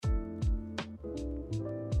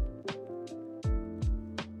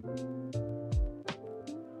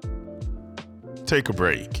Take a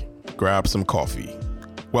break. Grab some coffee.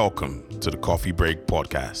 Welcome to the Coffee Break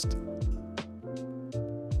Podcast.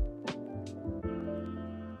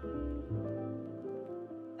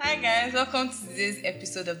 Hi guys, welcome to today's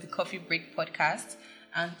episode of the Coffee Break Podcast.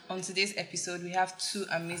 And on today's episode, we have two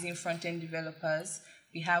amazing front-end developers.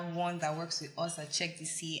 We have one that works with us at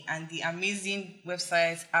CheckDC, and the amazing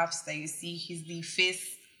websites, apps that you see, he's the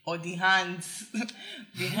face or the hands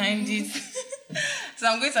behind it. So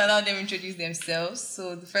I'm going to allow them introduce themselves.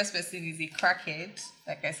 So the first person is a crackhead.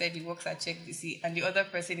 Like I said, he works at CheckDC. And the other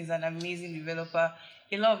person is an amazing developer.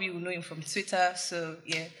 A lot of you will know him from Twitter. So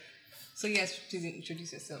yes, please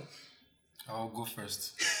introduce yourself. I'll go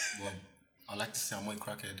first. But I like to say I'm a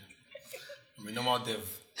crackhead. I'm a normal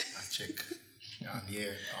dev at Check. And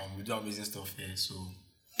here, we do amazing stuff here. So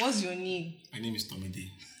What's your name? my name is Tommy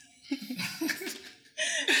D.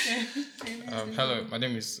 Hello, my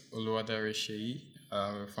name is Oluwadare Sheyi.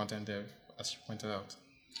 I'm a front-end dev, as you pointed out.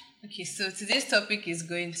 Okay, so today's topic is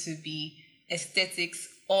going to be aesthetics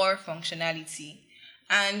or functionality.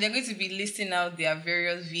 And they're going to be listing out their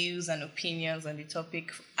various views and opinions on the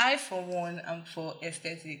topic. I, for one, am for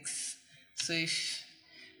aesthetics. So just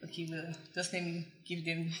let me give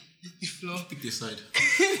them the floor. Pick the side.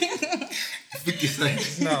 Pick the side.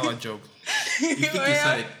 It's not our job. You pick the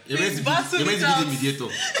side. You're meant to be the mediator.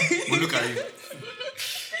 But look at you.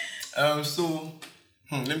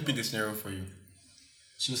 Let me pick the scenario for you.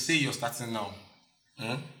 So say you're starting now.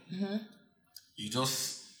 You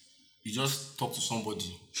just talk to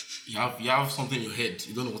somebody. You have something in your head.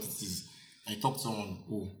 You don't know what it is. And you talk to someone.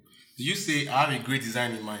 Oh, do you say, I have a great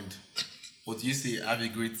design in mind? Or do you say, I have a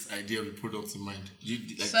great idea of a product in mind?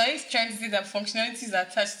 So are you trying to say that functionality is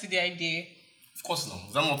attached to the idea? Of course not.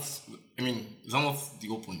 Is that not the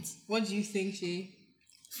whole point? What do you think, Shay?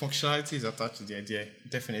 Functionality is attached to the idea,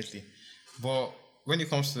 definitely. But when it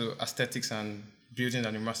comes to aesthetics and building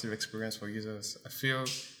an immersive experience for users, I feel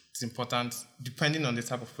it's important, depending on the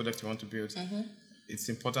type of product you want to build, it's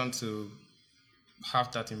important to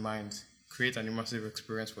have that in mind, create an immersive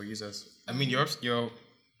experience for users. I mean, your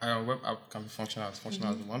web app can be functional as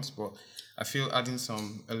it wants, but I feel adding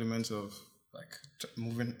some elements of like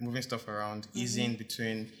moving stuff around, easing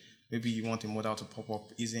between, maybe you want a modal to pop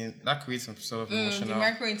up, easing, that creates some sort of emotional... The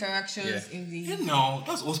micro interactions in the... Yeah, no,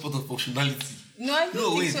 that's all part of functionality. No, I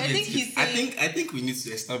don't think so. I think he's saying... I think we need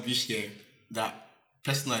to establish here that,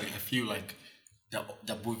 personally, I feel like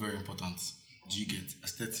they're both very important. Do you get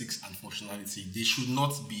aesthetics and functionality? They should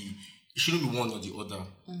not be... It shouldn't be one or the other,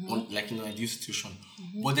 like in an ideal situation.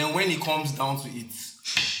 But then when it comes down to it,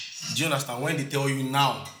 do you understand? When they tell you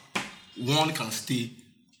now, one can stay,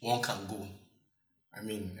 one can go. I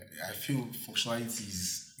mean, I feel functionality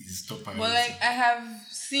is top priority. Well, like, I have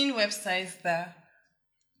seen websites that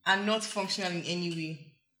are not functional in any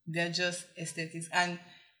way. They're just aesthetics. And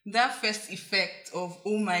that first effect of,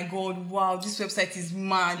 oh my God, wow, this website is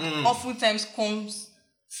mad, oftentimes comes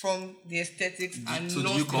from the aesthetics and so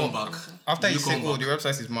not... do you come back? After you say, the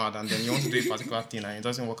website is mad, and then you want to do a particular thing and it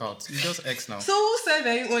doesn't work out, you just X now. So whose side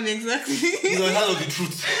are you on exactly? You know the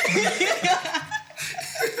truth.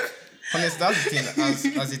 Honestly, that's the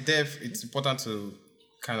thing. As a dev, it's important to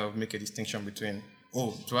kind of make a distinction between,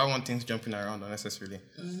 do I want things jumping around unnecessarily?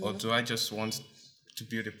 Or do I just want to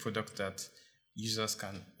build a product that users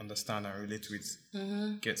can understand and relate with?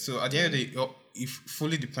 So at the end of the day, it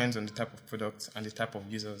fully depends on the type of product and the type of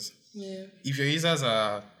users. Yeah. If your users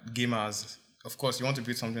are gamers, of course, you want to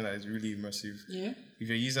build something that is really immersive. Yeah. If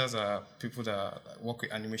your users are people that work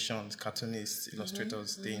with animations, cartoonists,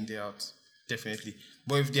 illustrators, day in, day out, definitely.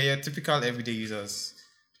 But if they're your typical everyday users,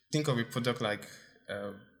 think of a product like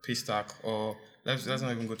Paystack, or let's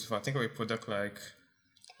not even go too far. Think of a product like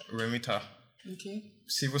Remita. Okay.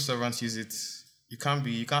 Civil servants use it. You can't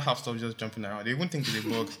have stuff just jumping around. They won't think it's a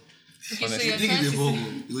bug. Okay, so You think it's a bug.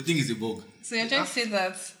 You think it's a bug. So you're trying to say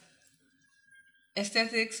that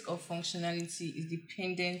aesthetics or functionality is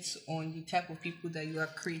dependent on the type of people that you are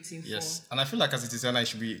creating Yes, and I feel like as a designer, you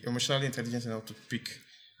should be emotionally intelligent enough to pick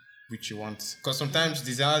which you want. Because sometimes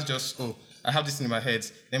designers just, I have this in my head,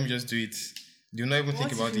 let me just do it. Do not even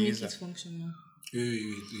think about the user. What if you make it functional?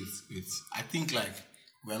 Wait. I think like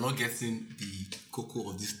we are not getting the cocoa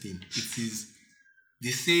of this thing. It is, they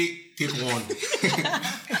say take one.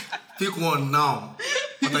 Take one now.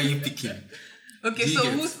 What are you picking? Okay, so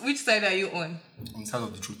which side are you on? On the side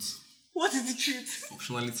of the truth. What is the truth?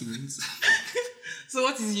 Functionality wins. So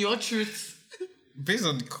what is your truth? Based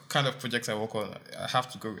on the kind of projects I work on, I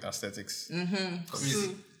have to go with aesthetics.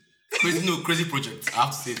 Crazy project. I have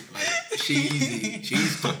to say, like, she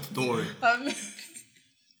is top. Don't worry.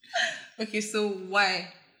 Okay, so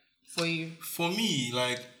why for you? For me,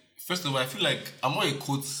 like, First of all, I feel like I'm not a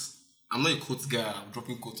quotes guy. I'm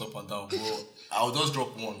dropping quotes up and down, but I'll just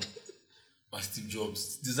drop one by Steve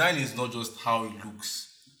Jobs. Design is not just how it looks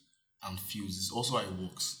and feels; it's also how it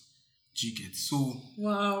works. Do you get? So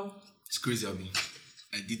Wow. it's crazy, Abby.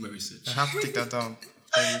 I did my research. I have to take that down.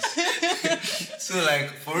 So like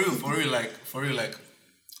for real, like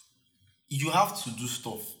you have to do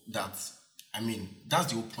stuff that that's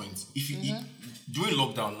the whole point. If you during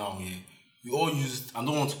lockdown now, we all used, I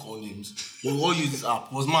don't want to call names, but we all use this app.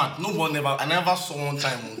 It was mad. I never saw one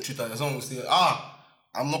time on Twitter that someone would say,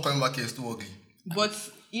 I'm not coming back here, it's too ugly. But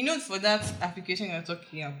for that application you're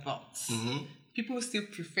talking about, people still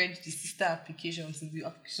preferred the sister application to the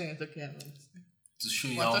application you're talking about. To show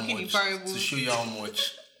you We're how talking in much. parables. To show you how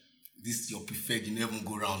much this your preferred, you never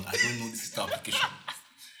go around. I don't know this sister application.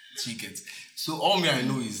 So you get. So all I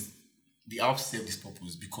know is the app served this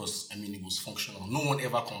purpose because it was functional. No one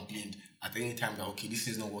ever complained at any time that this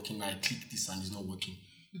is not working. Now I click this and it's not working.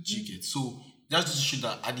 Do you get? So that's just to show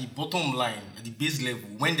that at the bottom line, at the base level,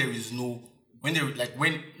 when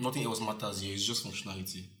nothing else matters here, it's just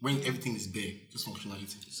functionality. When everything is bare, just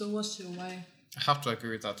functionality. So what's your why? I have to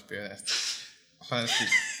agree with that, to be honest. Honestly,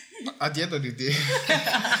 at the end of the day,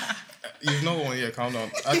 you've not won your countdown.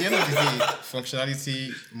 At the end of the day,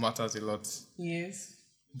 functionality matters a lot. Yes.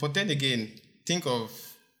 But then again, think of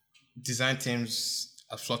design teams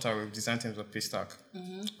at Flutterwave, design teams at Paystack.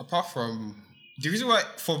 Apart from the reason why,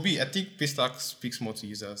 for me, I think Paystack speaks more to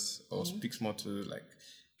users or speaks more to like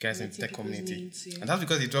guys in the tech community, and that's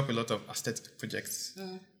because they drop a lot of aesthetic projects,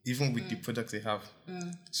 even with the products they have.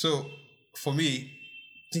 So for me,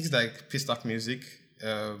 things like Paystack Music,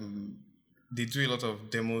 they do a lot of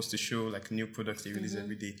demos to show like new products they release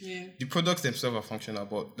every day. Yeah. The products themselves are functional,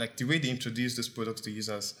 but like the way they introduce those products to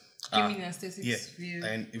users, Giving an aesthetics view.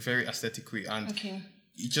 in a very aesthetic way, and Okay.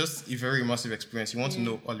 it's just a very immersive experience. You want to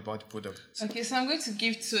know all about the product. Okay, so I'm going to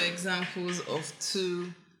give 2 examples of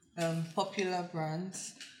 2 popular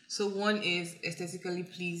brands. So one is aesthetically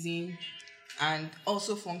pleasing and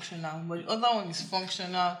also functional, but the other one is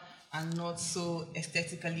functional and not so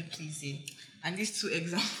aesthetically pleasing. And these 2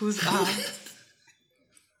 examples are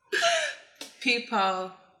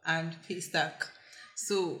PayPal and Paystack.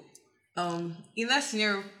 So in that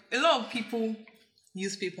scenario, a lot of people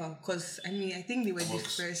use PayPal because I think they were the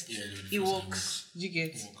first. Yeah, it works. You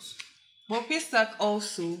get. It works. But Paystack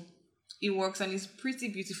also, it works and it's pretty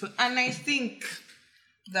beautiful. And I think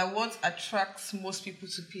that what attracts most people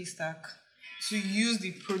to Paystack to use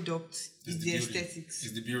the product is the aesthetics.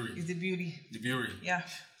 It's the beauty. It's the beauty. The beauty. Yeah.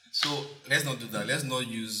 So let's not do that. Let's not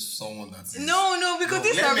use someone that's No, because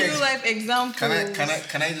these are real life examples.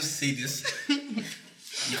 Can I just say this?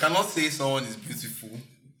 You cannot say someone is beautiful.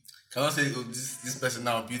 You cannot say this person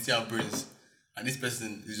now beauty and brains, and this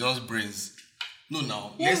person is just brains. No,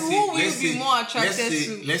 now Who will you be more attracted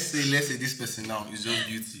to? Let's say this person now is just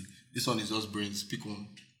beauty. This one is just brains. Pick one.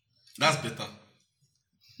 That's better.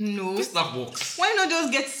 No. This stuff works. Why not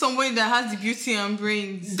just get somebody that has the beauty and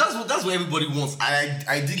brains? That's what everybody wants.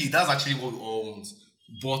 Ideally, that's actually what we all want.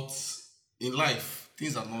 But in life,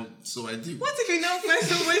 things are not so ideal. What if you now find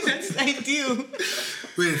somebody that's ideal?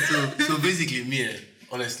 Wait, so basically,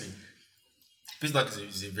 honestly, Paystack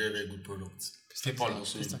is a very, very good product. PayPal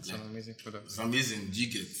also is Paystack's an amazing product. It's amazing,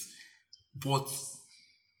 you get. But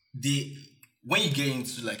when you get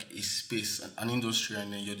into like a space, an industry,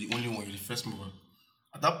 and then you're the only one, you're the first mover,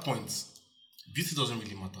 at that point, beauty doesn't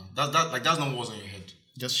really matter. That's not what's on your head.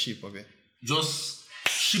 Just ship, okay? Just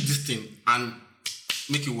ship this thing and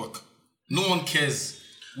make it work. No one cares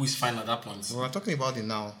who is fine at that point. We're talking about the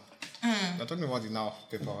now. We're talking about the now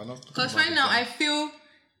paper. Because right now, I feel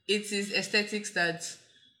it is aesthetics that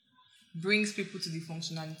brings people to the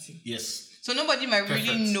functionality. Yes. So nobody might Perfect.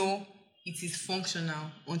 really know it is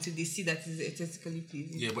functional until they see that it is aesthetically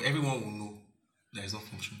pleasing. Yeah, but everyone will know that it's not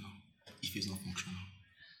functional if it's not functional.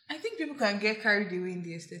 I think people can get carried away in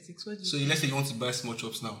the aesthetics. What do you So let's say you want to buy small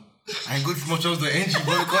chops now. I go to small chops.ng,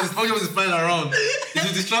 but because small chops is flying around, it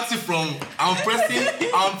will distract you from I'm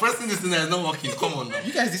pressing this thing that is not working. Come on now.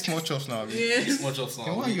 You guys did small chops now, okay? Yes. Small chops now.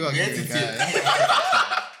 Then why are you Get arguing, it guy? here.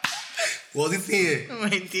 Well, the thing here. Oh my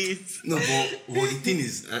days. No, but the thing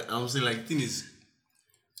is, I'm saying like the thing is,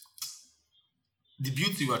 the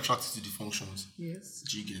beauty will attract you to the functions. Yes.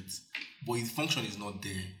 Do you get? But if the function is not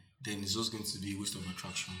there, then it's just going to be a waste of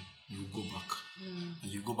attraction. You go back.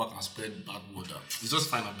 And you go back and spread bad word out. It's just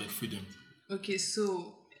fine and beg freedom. Okay,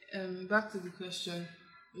 so back to the question.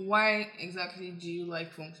 Why exactly do you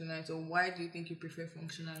like functionality, or why do you think you prefer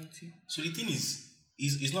functionality? So the thing is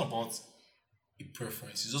it's not about a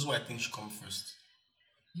preference. It's just what I think should come first.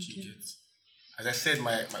 Do you get? As I said,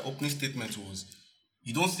 my opening statement was,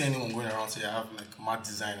 You don't see anyone going around saying, I have like mad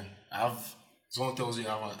design. Someone tells you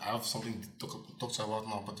I have something to talk to about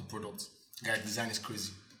now about the product. Guy, design is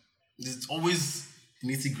crazy. It's always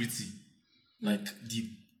nitty gritty. Like the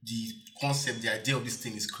concept, the idea of this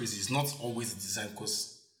thing is crazy. It's not always the design,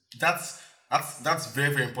 because that's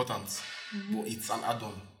very, very important. But it's an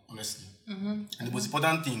add-on, honestly. And the most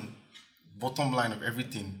important thing, bottom line of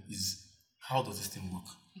everything, is how does this thing work?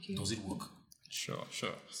 Okay. Does it work? Sure.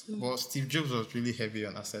 Well, Steve Jobs was really heavy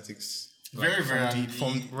on aesthetics. Very, very.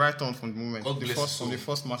 From the moment. God bless his soul. From the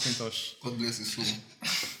first Macintosh. God bless his soul.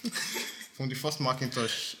 From the first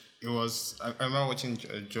Macintosh, it was. I remember watching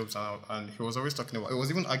Jobs, and he was always talking about. It was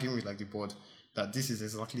even arguing with like the board that this is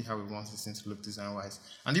exactly how we want this thing to look design-wise.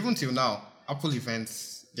 And even till now, Apple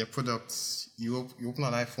events, their products, you open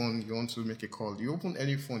an iPhone, you want to make a call. You open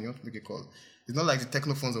any phone, you want to make a call. It's not like the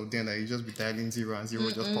techno phones of then that you just be dialing 0 and 0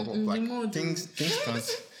 just pop up. Like things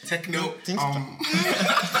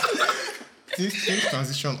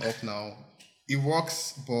transition up now. It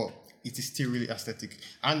works, but it is still really aesthetic.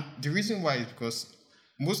 And the reason why is because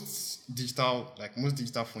most digital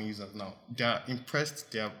phone users now, they are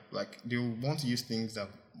impressed. They want to use things that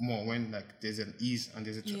more when like there's an ease and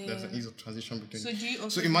there's an ease of transition between.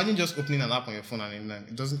 So imagine just opening an app on your phone and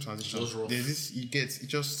it doesn't transition. There's this it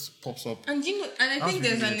just pops up. And I think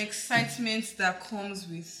there's an excitement that comes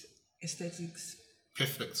with aesthetics.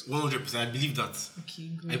 Perfect. 100%. I believe that. Okay,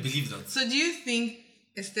 great. I believe that. So do you think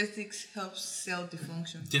aesthetics helps sell the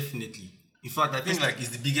function? Definitely. In fact, I think like it's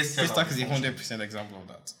the biggest seller. Paystack is a 100% example of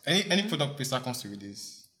that. Any product Paystack comes to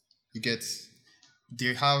release, they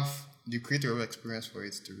create a web experience for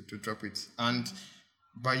it to drop it. And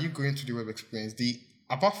by you going to the web experience,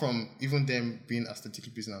 apart from even them being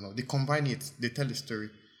aesthetically pleasing and all, they combine it, they tell the story,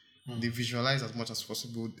 they visualize as much as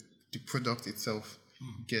possible the product itself.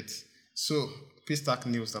 So Paystack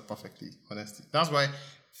nails that perfectly, honestly. That's why,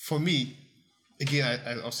 for me, again,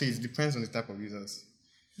 I'll say it depends on the type of users.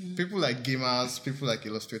 People like gamers, people like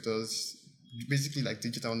illustrators, basically like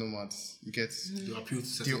digital nomads, they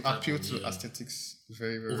appeal to aesthetics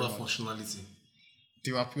very, very over much. Functionality.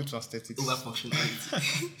 They appeal to aesthetics over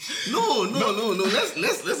functionality. No.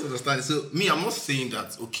 Let's understand it. So I'm not saying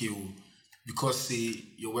that because say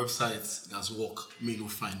your website does work, may no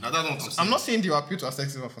fine. That's not what I'm saying. I'm not saying they appeal to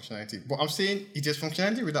aesthetics over functionality, but I'm saying it is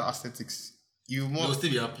functionality without aesthetics. You'll still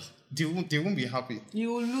be happy. They won't be happy.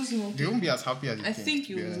 You will lose more people. They won't be as happy as you think. I think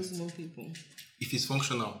you will lose more people. If it's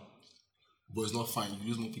functional, but it's not fine, you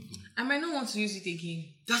lose more people. I might not want to use it again.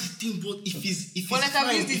 That's the thing, but if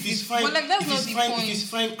it's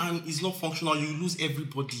fine and it's not functional, you lose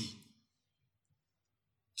everybody.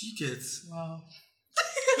 Do you get? Wow.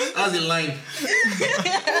 That's the line.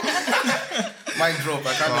 Mic drop.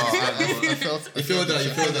 I felt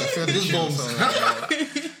that. These bombs.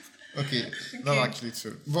 Okay, that's actually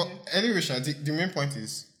true. But anyway, the main point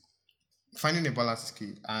is finding a balance is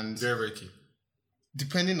key, and very, very key.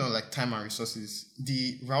 Depending on like time and resources,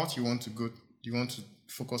 the route you want to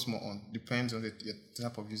focus more on depends on the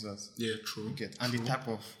type of users. Yeah, true. And the type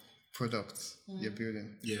of products you're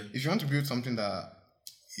building. Yeah. If you want to build something that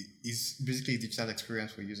is basically a digital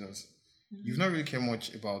experience for users, you've not really care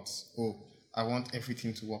much about I want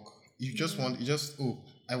everything to work.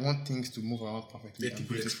 I want things to move around perfectly. Let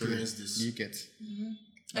people experience this. You get.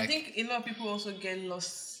 I think a lot of people also get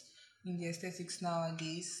lost in the aesthetics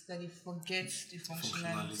nowadays, that they forget the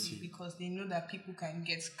functionality because they know that people can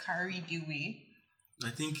get carried away. I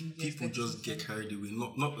think people just get carried away.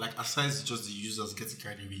 Not like aside just the users getting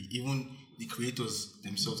carried away, even the creators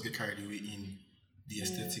themselves get carried away in the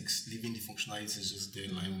aesthetics, leaving the functionality is just there,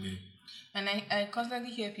 lying there. And I constantly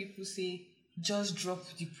hear people say, just drop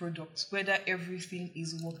the product, whether everything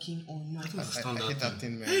is working or not. I hate that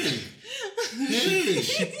thing, man. Hey!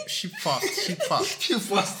 Ship fast.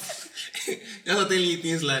 They're not telling you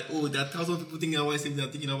things like, there are 1,000 people thinking about what they're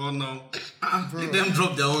thinking about now. Let them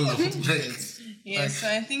drop their own now. So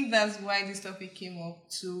I think that's why this topic came up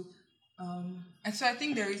too. And so I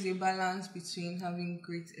think there is a balance between having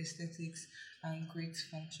great aesthetics and great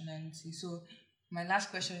functionality. So my last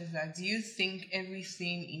question is that, do you think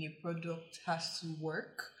everything in a product has to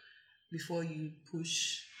work before you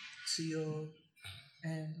push to your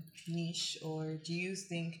niche, or do you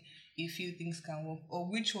think a few things can work, or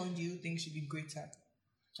which one do you think should be greater?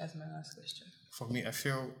 That's my last question. For me, I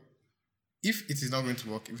feel if it is not going to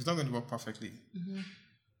work, if it's not going to work perfectly,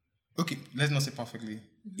 okay, let's not say perfectly.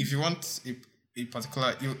 If you want a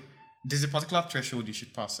particular, there's a particular threshold you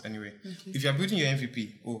should pass anyway. Okay. If you're building your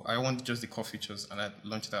MVP, I want just the core features and I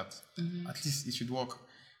launch that, at least it should work.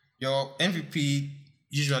 Your MVP,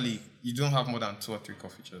 usually you don't have more than 2 or 3 core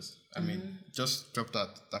features. I mean, just drop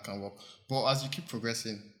that can work. But as you keep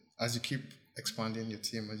progressing, as you keep expanding your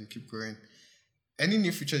team, as you keep growing, any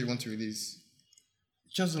new feature you want to release,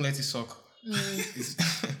 just don't let it suck.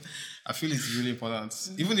 I feel it's really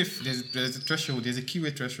important. Even if there's a threshold, there's a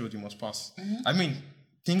keyword threshold you must pass. I mean,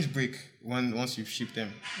 things break once you've shipped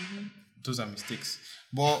them. Those are mistakes.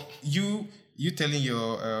 But you telling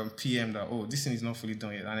your PM that, oh, this thing is not fully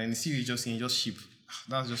done yet, and then you see you just ship.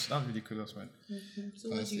 That's ridiculous, man. So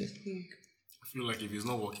what do you think? I feel like if it's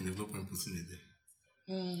not working, there's no point putting it there.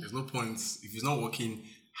 There's no point if it's not working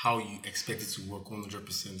how you expect it to work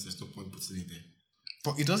 100%. There's no point putting it there.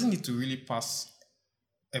 But it doesn't need to really pass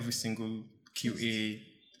every single QA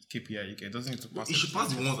KPI you get. It doesn't need to pass. It should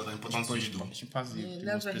pass the ones that are important to you. It should pass the That's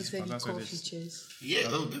most why he said principal. the core features. Yeah,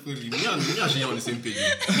 definitely. Me and Shane are on the same page.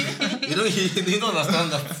 You don't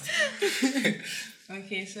understand that.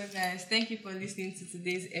 Okay, so guys, thank you for listening to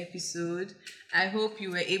today's episode. I hope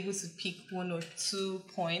you were able to pick 1 or 2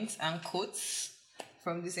 points and quotes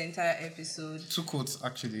from this entire episode. 2 quotes,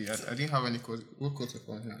 actually. I didn't have any quotes. What quotes are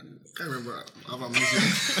on here? I can't remember. I'm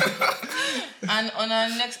amazing. And on our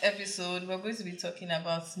next episode, we're going to be talking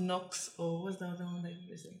about Nox, or what's the other one that you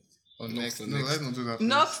were saying? Or next. or No, next. let's not do that.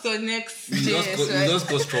 Nox or Next You JS, just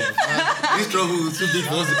cause trouble. This trouble is too big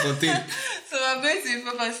for us to contain. So we're going to be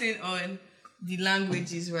focusing on the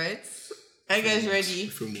languages, right? Are you guys ready?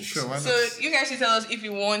 Sure, why not? So you guys should tell us if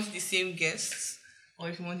you want the same guests or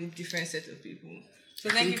if you want a different set of people. So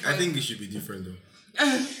thank you for... I think it should be different though.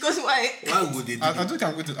 Because why? Why would they do I think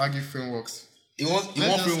I'm going to argue frameworks. You want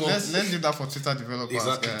frameworks? Let's leave that for Twitter developers.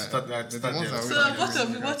 Exactly. The ones that So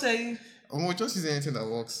what are you... we'll just use anything that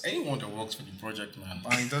works. Anyone that works for the project, man.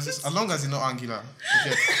 And it does this, as long as it's not Angular.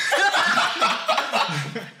 You get.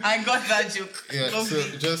 I got that joke. Yeah, Lovely.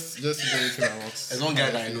 so just use anything that works. There's one guy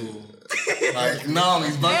that I know. Like now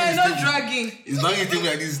he's Yeah, banging not his table. dragging. He's banging table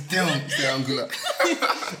like this. Damn, it's Angular.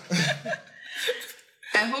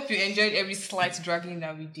 I hope you enjoyed every slight dragging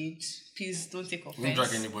that we did. Please don't take offense. Don't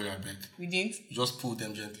drag anybody, I beg. We didn't. Just pull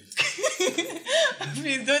them gently.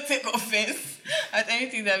 Please don't take offense at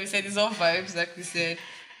anything that we said. It's all vibes, like we said.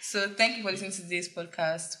 So thank you for listening to today's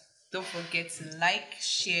podcast. Don't forget to like,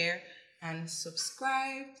 share, and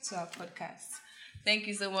subscribe to our podcast. Thank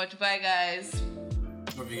you so much. Bye, guys.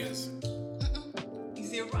 Love you guys.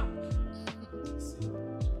 It's a wrap.